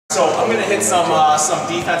So I'm going to hit some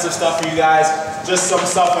defensive stuff for you guys, just some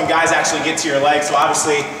stuff when guys actually get to your legs. So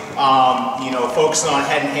obviously, you know, focusing on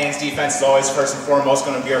head and hands defense is always first and foremost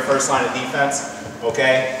going to be our first line of defense,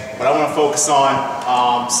 okay? But I want to focus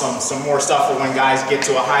on some more stuff for when guys get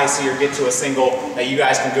to a high C or get to a single that you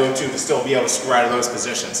guys can go to still be able to score out of those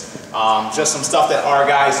positions. Just some stuff that our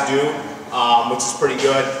guys do, which is pretty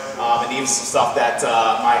good, and even some stuff that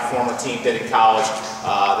my former team did in college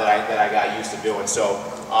that I got used to doing. So.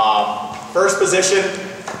 First position,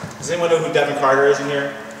 does anyone know who Devin Carter is in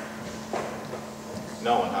here?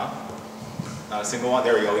 No one, huh? Not a single one?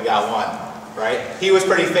 There we go, we got one, right? He was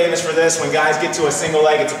pretty famous for this. When guys get to a single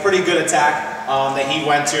leg, it's a pretty good attack that he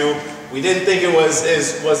went to. We didn't think it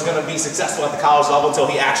was going to be successful at the college level until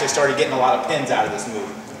he actually started getting a lot of pins out of this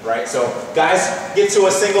move. Right, so guys get to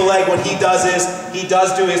a single leg. What he does is he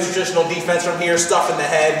does do his traditional defense from here, stuff in the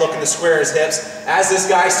head, looking to square his hips. As this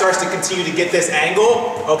guy starts to continue to get this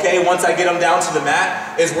angle, okay, once I get him down to the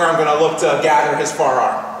mat, is where I'm going to look to gather his far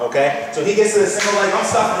arm. Okay, so he gets to the single leg. I'm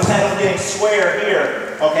stuffing his head. I'm getting square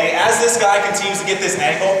here. Okay, as this guy continues to get this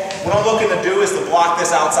angle, what I'm looking to do is to block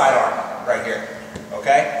this outside arm right here.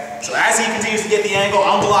 Okay, so as he continues to get the angle,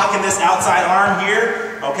 I'm blocking this outside arm here.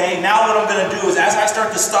 Okay, now what I'm going to do is as I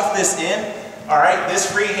start to stuff this in, all right, this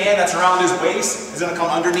free hand that's around his waist is going to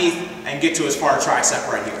come underneath and get to his far tricep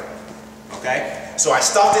right here. Okay, so I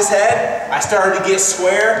stuffed his head, I started to get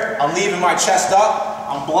square, I'm leaving my chest up,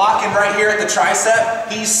 I'm blocking right here at the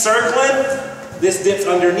tricep, he's circling, this dips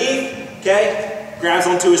underneath, okay, grabs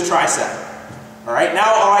onto his tricep. All right, now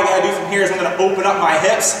all I got to do from here is I'm going to open up my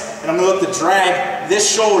hips and I'm going to look to drag this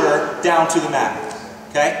shoulder down to the mat.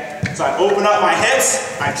 Okay? So I open up my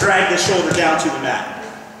hips, I drag this shoulder down to the mat.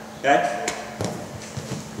 Okay?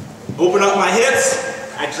 Open up my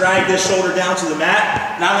hips, I drag this shoulder down to the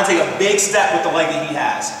mat. Now I'm going to take a big step with the leg that he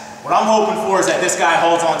has. What I'm hoping for is that this guy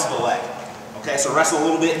holds onto the leg. Okay, so wrestle a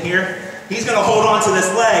little bit in here. He's going to hold on to this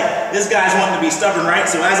leg. This guy's wanting to be stubborn, right?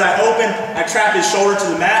 So as I open, I trap his shoulder to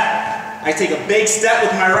the mat. I take a big step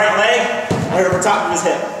with my right leg, right over top of his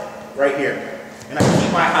hip, right here. And I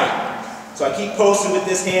keep my height. So I keep posting with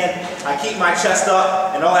this hand, I keep my chest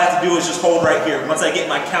up, and all I have to do is just hold right here. Once I get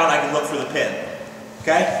my count, I can look for the pin.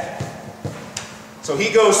 Okay? So he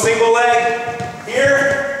goes single leg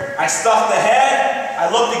here, I stuff the head, I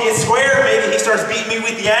look to get square, maybe he starts beating me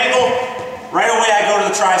with the angle. Right away I go to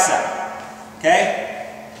the tricep.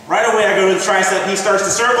 Okay? Right away I go to the tricep, he starts to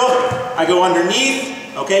circle, I go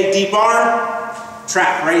underneath, okay, deep arm,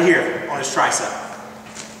 trap right here on his tricep.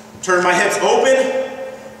 Turn my hips open,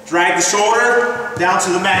 drag the shoulder down to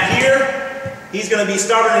the mat here. He's going to be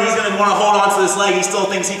stubborn and he's going to want to hold on to this leg. He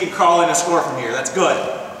still thinks he can crawl in and score from here. That's good.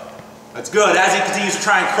 That's good. As he continues to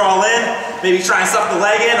try and crawl in, maybe try and suck the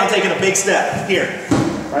leg in, I'm taking a big step here,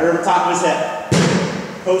 right over top of his head.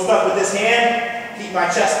 Post up with this hand, keep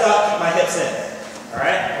my chest up, keep my hips in. All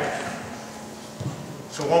right?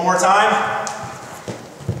 So one more time.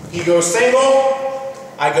 He goes single,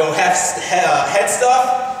 I go head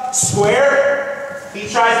stuff, square. He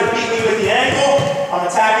tries to beat me with the ankle. I'm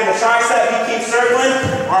attacking the tricep. He keeps circling.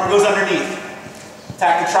 Arm goes underneath.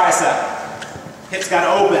 Attack the tricep. Hips got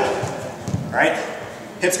to open. All right?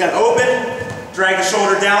 Hips got to open. Drag the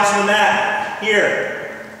shoulder down to the mat.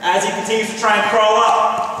 Here. As he continues to try and crawl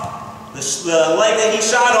up, the leg that he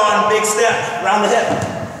shot on, big step around the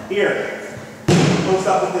hip. Here. Post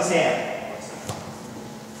up with this hand.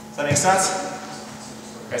 Does that make sense?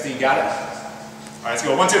 You guys think you got it? All right, let's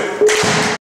go. 1, 2.